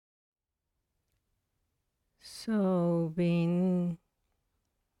So being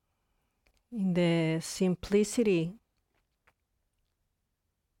in the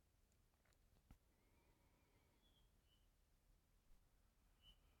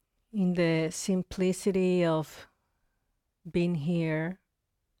simplicity of being here,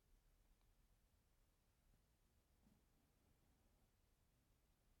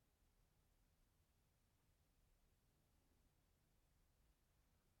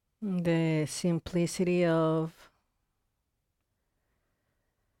 the simplicity of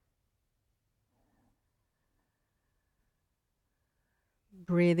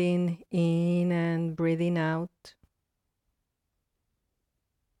breathing in and breathing out.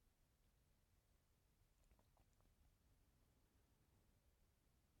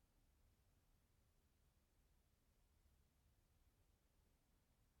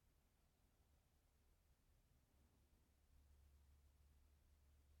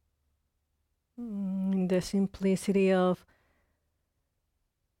 The simplicity of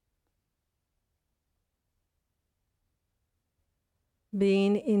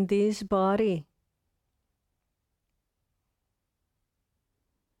being in this body,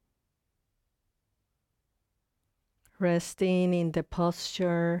 resting in the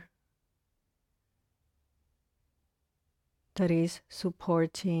posture that is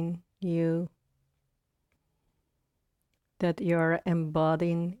supporting you, that you're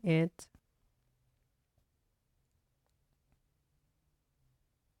embodying it.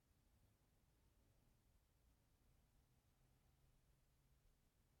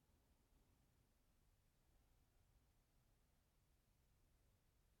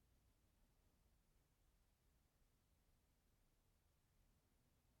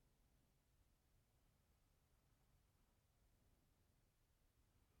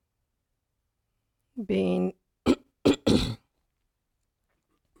 Being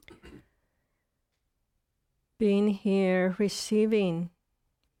being here, receiving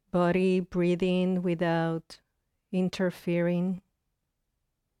body breathing without interfering.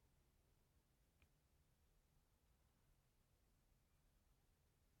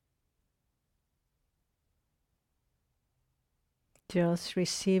 Just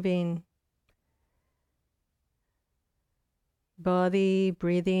receiving body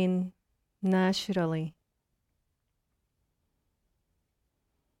breathing naturally.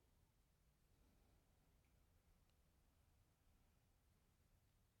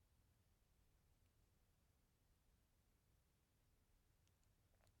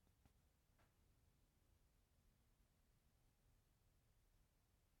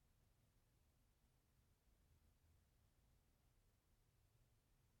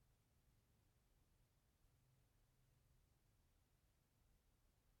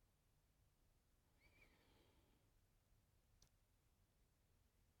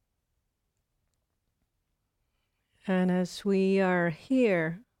 And as we are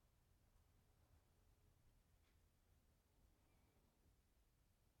here,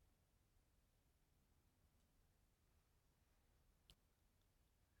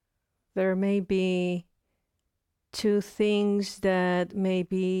 there may be two things that may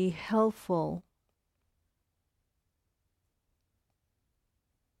be helpful.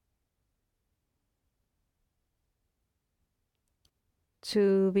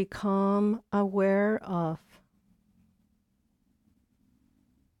 To become aware of.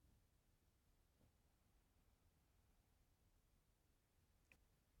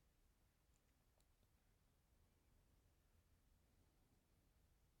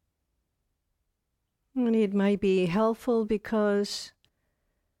 And it might be helpful because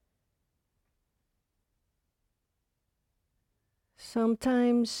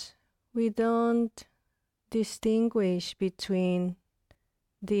sometimes we don't distinguish between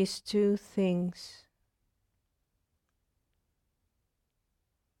these two things.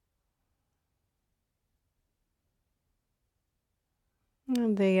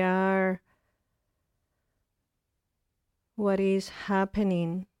 And they are what is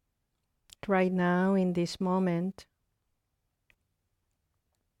happening right now in this moment.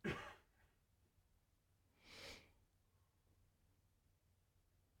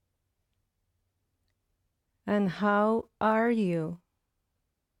 And how are you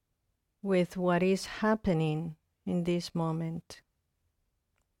with what is happening in this moment?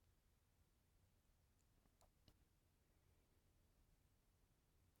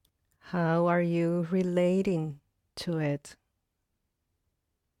 How are you relating to it?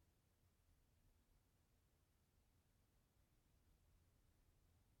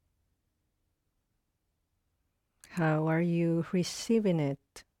 How are you receiving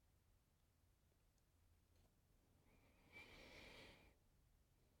it?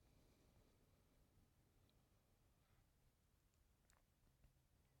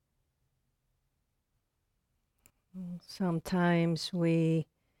 Sometimes we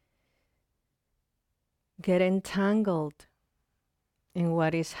get entangled in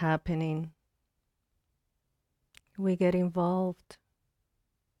what is happening. We get involved.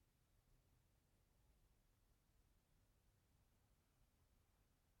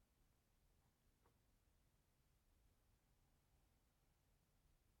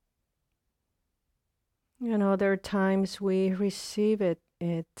 And other times we receive it,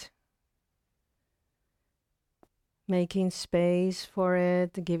 making space for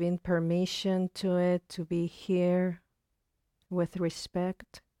it, giving permission to it to be here with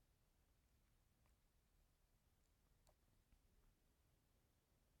respect.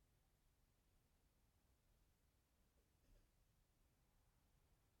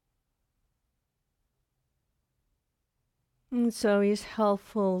 And so it's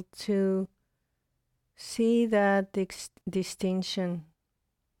helpful to see that distinction.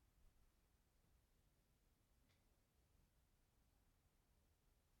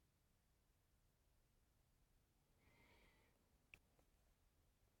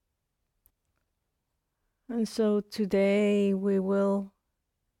 And so today we will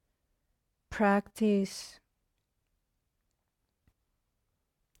practice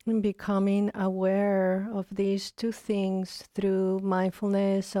in becoming aware of these two things through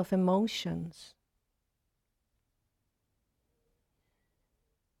mindfulness of emotions.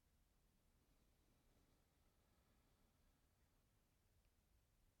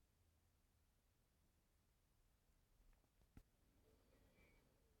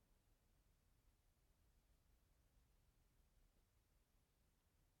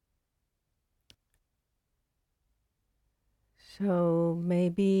 So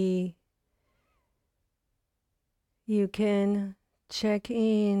maybe you can check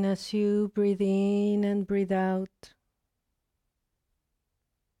in as you breathe in and breathe out.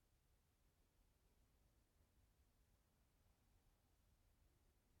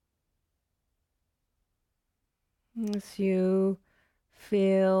 As you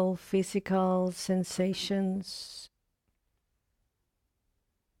feel physical sensations.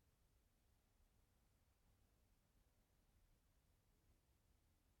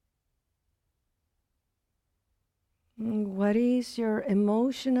 What is your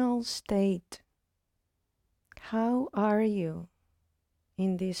emotional state? How are you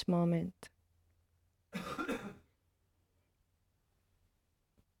in this moment?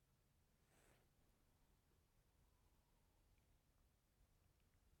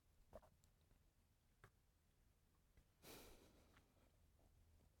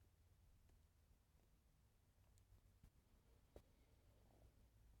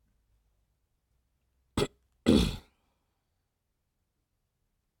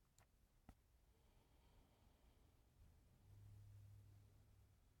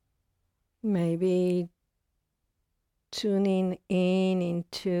 Maybe tuning in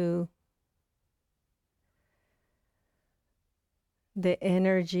into the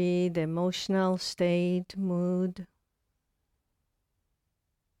energy, the emotional state, mood.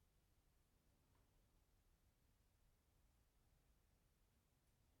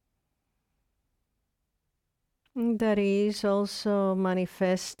 That is also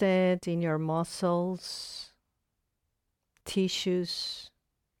manifested in your muscles, tissues,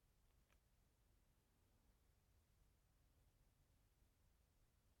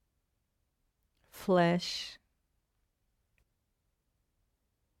 flesh.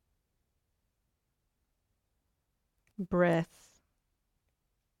 Breath.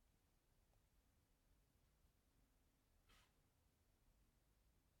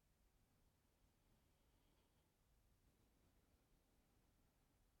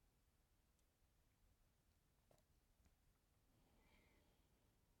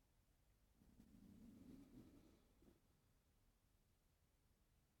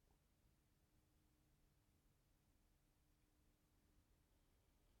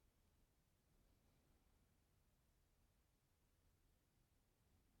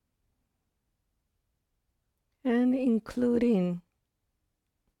 And including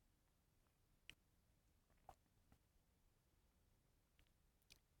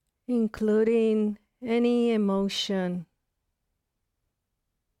any emotion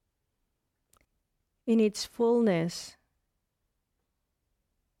in its fullness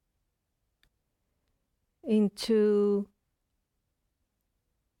into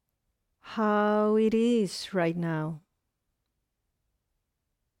how it is right now.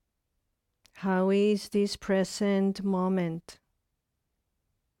 How is this present moment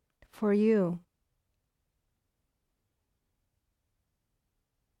for you?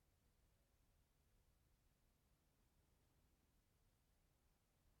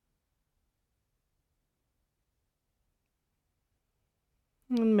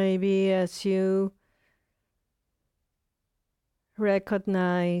 Maybe as you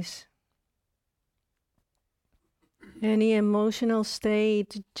recognize any emotional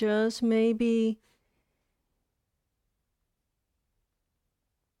state, just maybe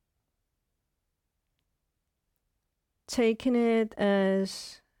taking it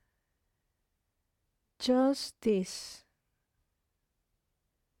as just this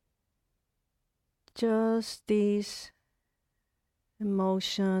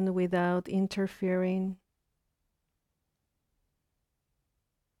emotion without interfering.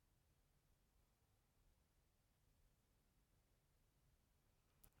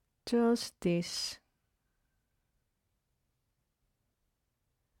 Just this.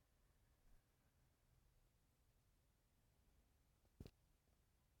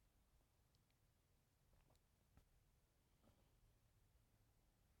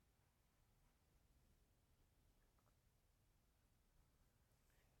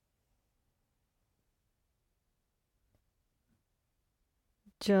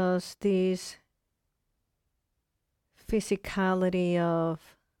 Just this physicality of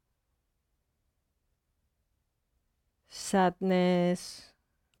sadness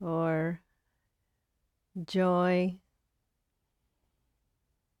or joy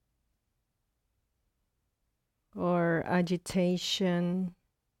or agitation.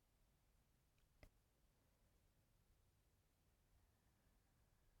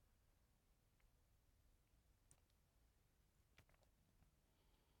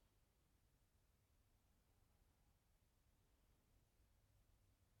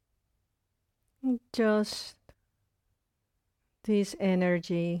 Just this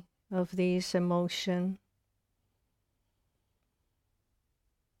energy of this emotion.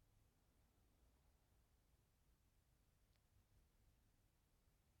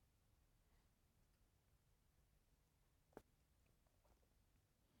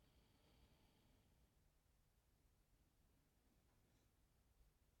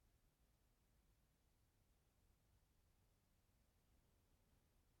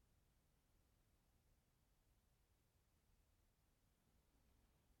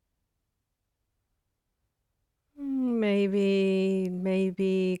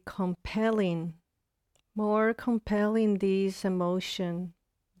 Maybe compelling, more compelling this emotion,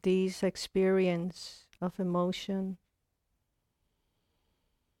 this experience of emotion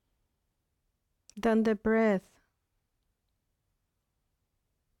than the breath.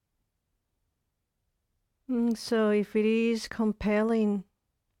 So if it is compelling,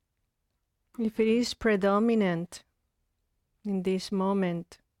 if it is predominant in this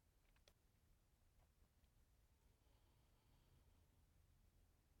moment,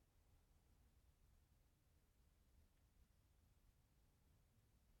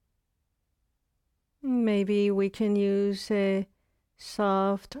 maybe we can use a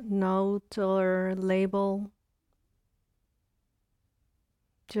soft note or label,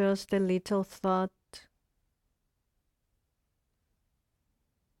 just a little thought.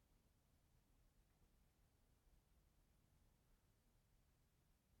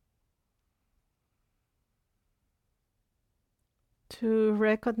 To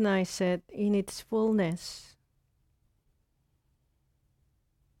recognize it in its fullness.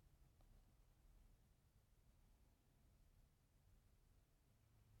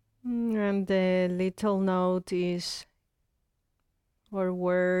 And the little note is, or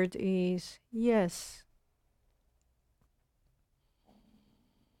word is, yes.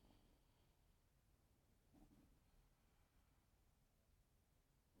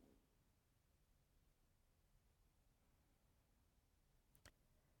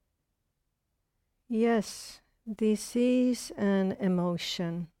 Yes, this is an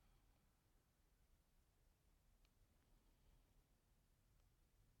emotion.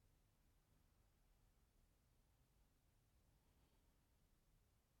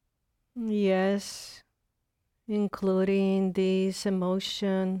 Yes, including this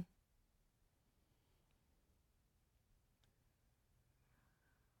emotion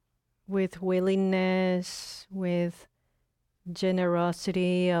with willingness, with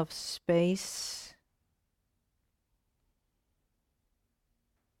generosity of space,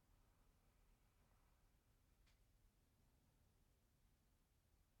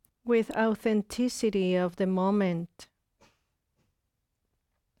 with authenticity of the moment.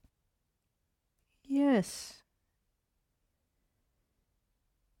 Yes,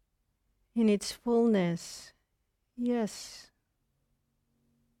 in its fullness. Yes.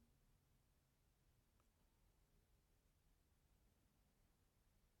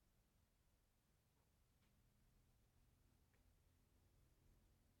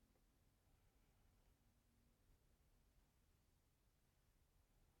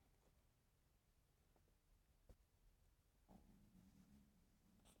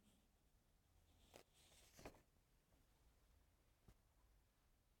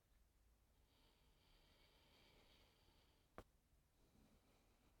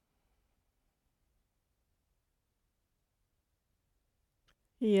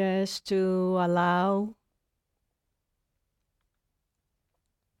 Yes, to allow.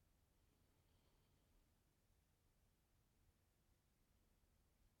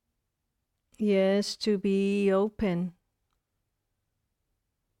 Yes, to be open.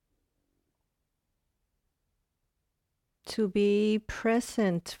 To be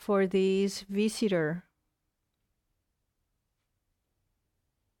present for this visitor.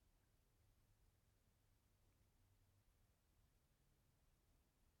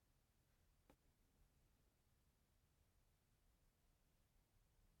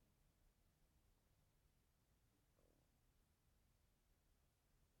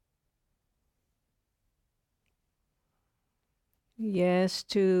 Yes,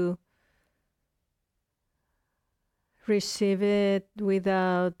 to receive it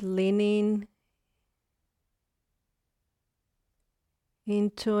without leaning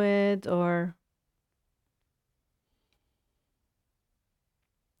into it or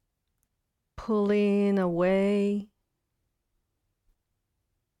pulling away.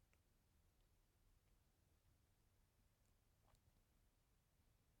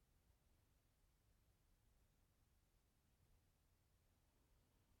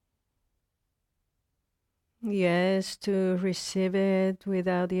 Yes, to receive it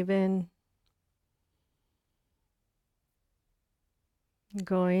without even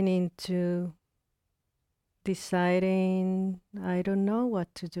going into deciding, I don't know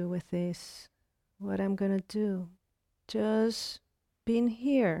what to do with this, what I'm going to do. Just being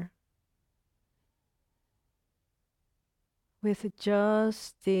here with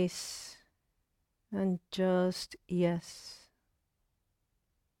just this and just yes.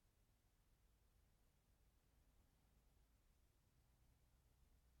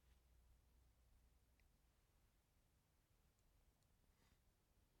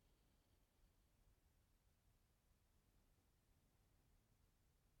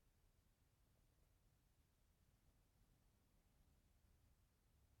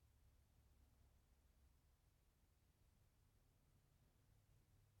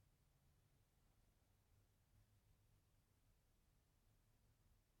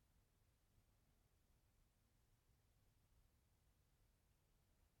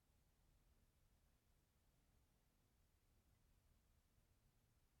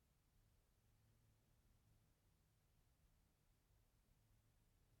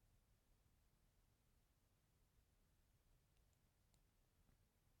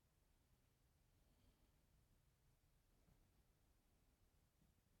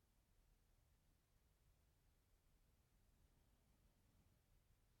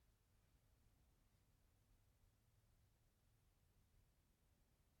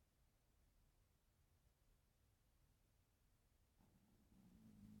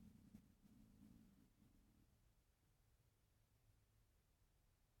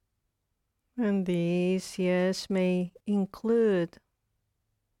 And these yes may include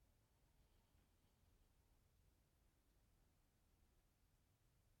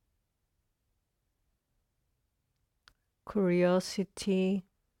curiosity,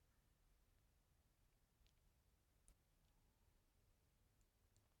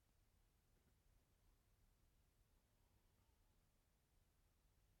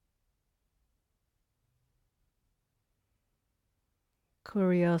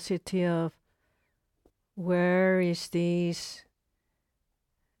 curiosity of where is this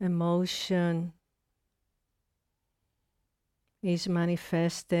emotion is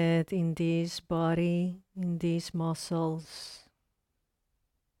manifested in this body, in these muscles.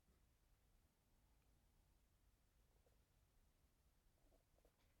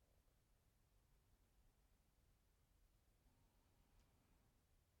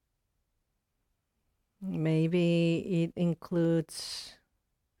 Maybe it includes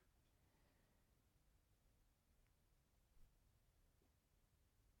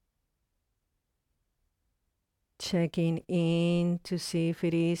checking in to see if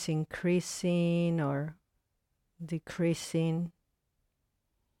it is increasing or decreasing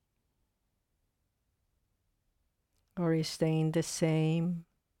or is staying the same.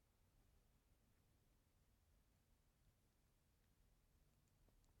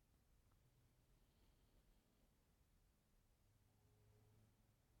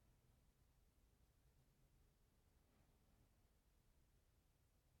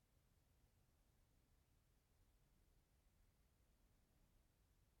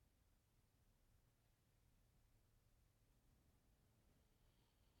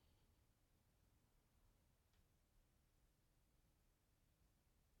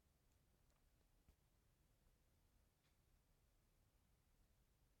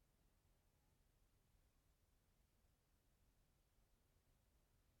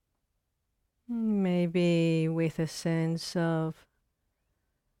 Maybe with a sense of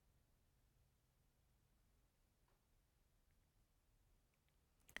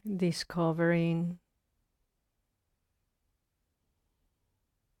discovering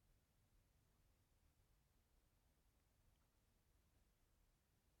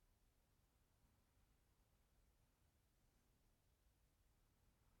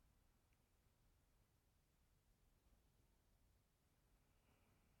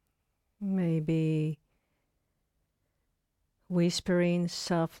maybe whispering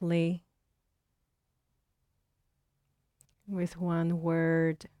softly with one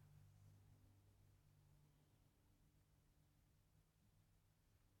word,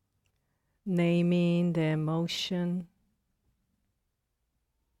 naming the emotion,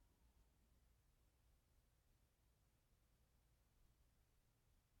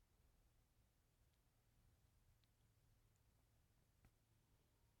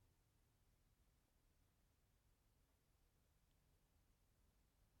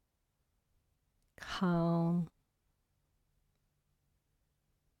 calm,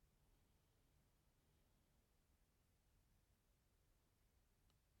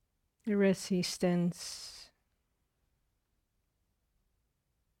 resistance,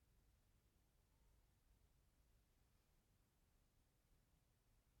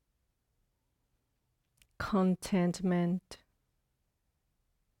 contentment.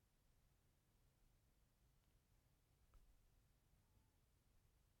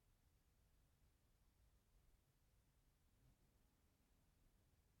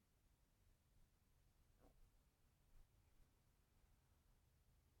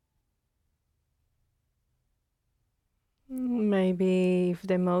 Maybe if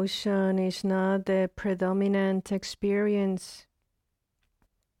the emotion is not the predominant experience,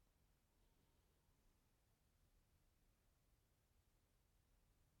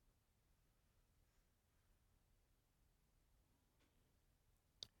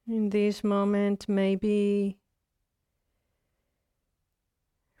 in this moment, maybe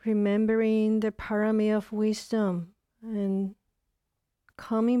remembering the parami of wisdom and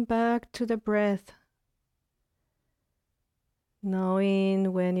coming back to the breath,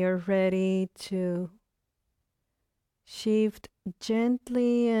 knowing when you're ready to shift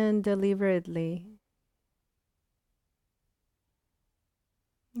gently and deliberately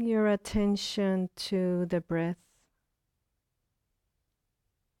your attention to the breath.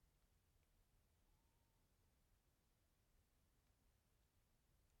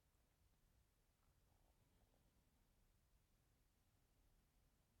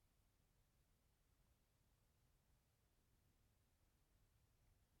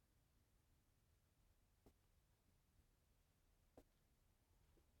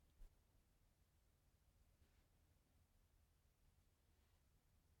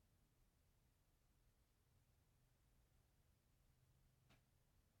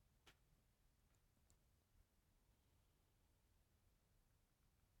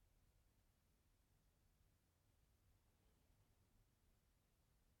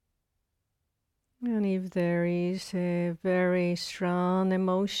 And if there is a very strong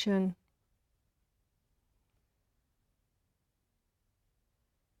emotion,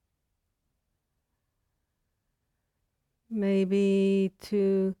 maybe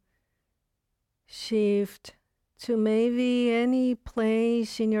to shift to maybe any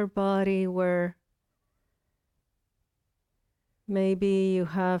place in your body where maybe you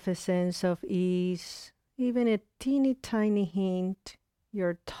have a sense of ease, even a teeny tiny hint,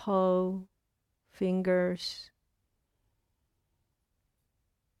 your toe, fingers,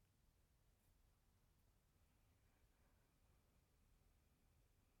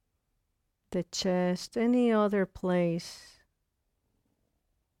 the chest, any other place.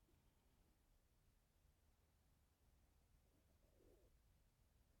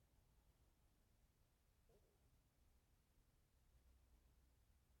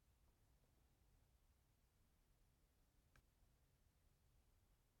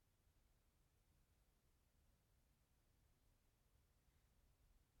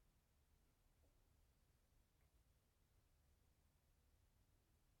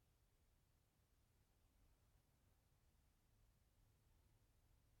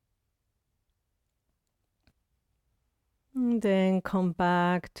 And then come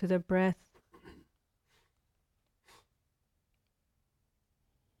back to the breath.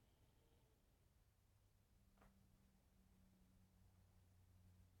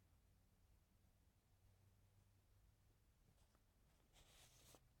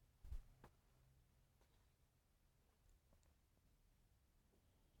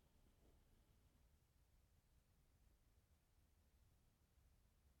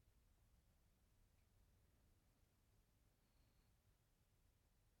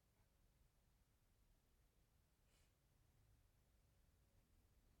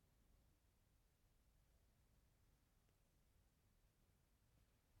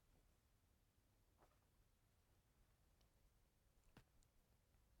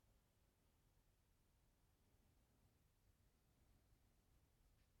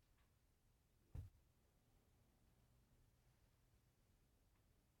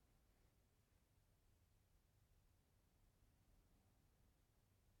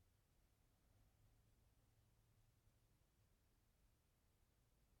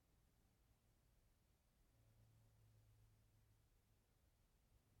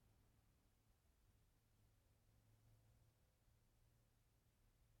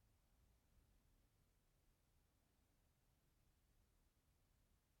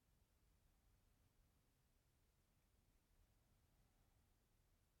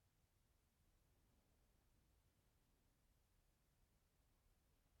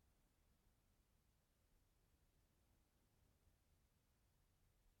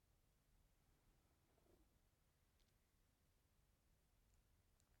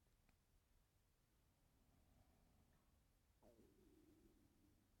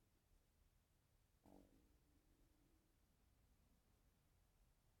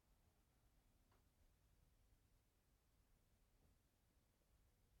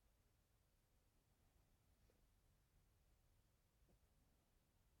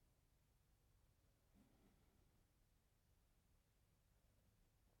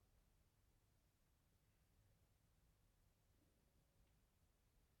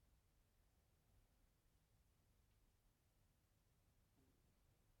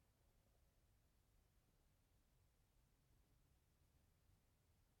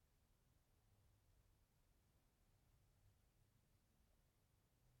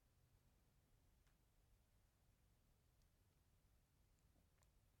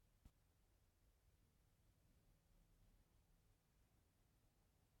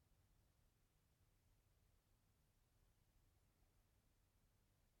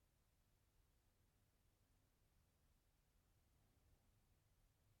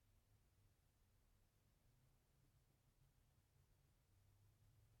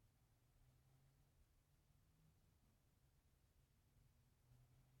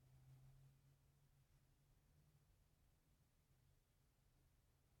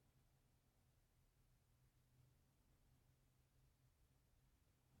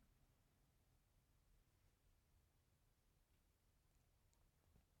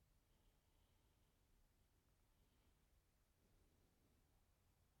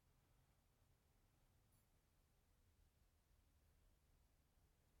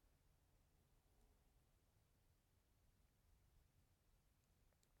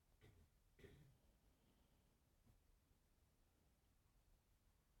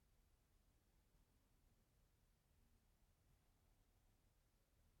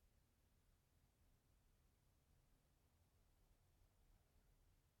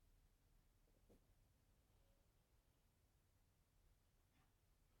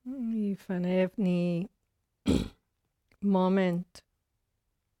 If at any moment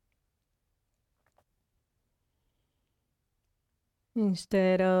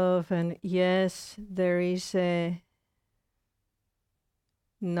instead of an yes, there is a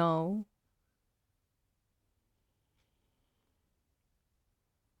no,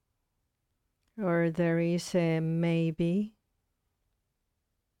 or there is a maybe.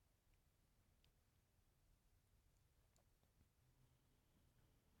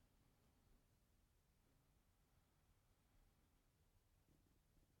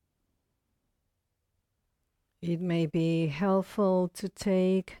 It may be helpful to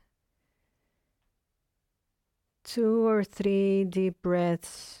take 2 or 3 deep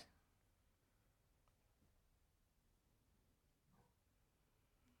breaths.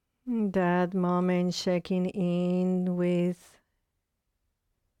 In that moment, checking in with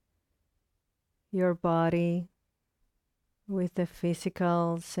your body, with the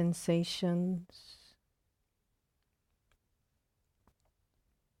physical sensations.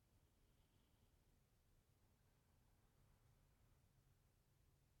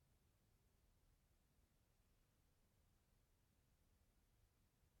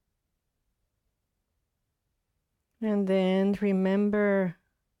 And then remember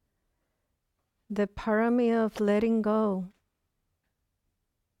the parami of letting go.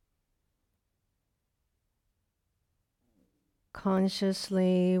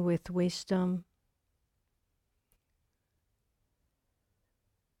 Consciously, with wisdom.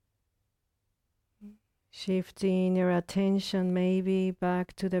 Shifting your attention maybe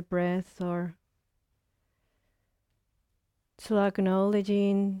back to the breath, or to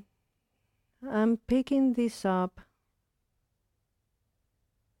acknowledging, I'm picking this up.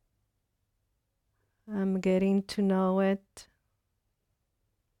 I'm getting to know it,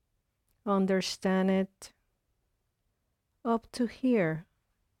 understand it, up to here.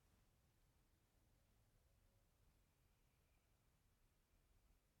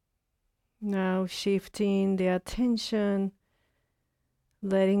 Now shifting the attention,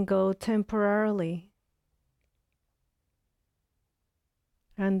 letting go temporarily,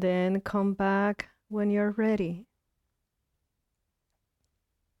 and then come back when you're ready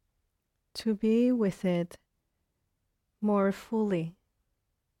to be with it more fully.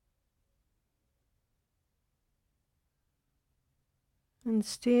 And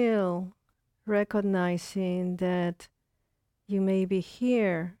still recognizing that you may be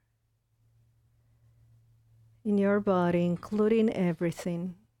here in your body, including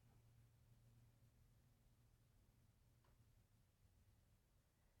everything,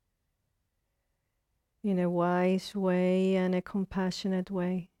 in a wise way and a compassionate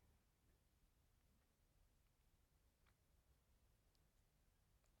way.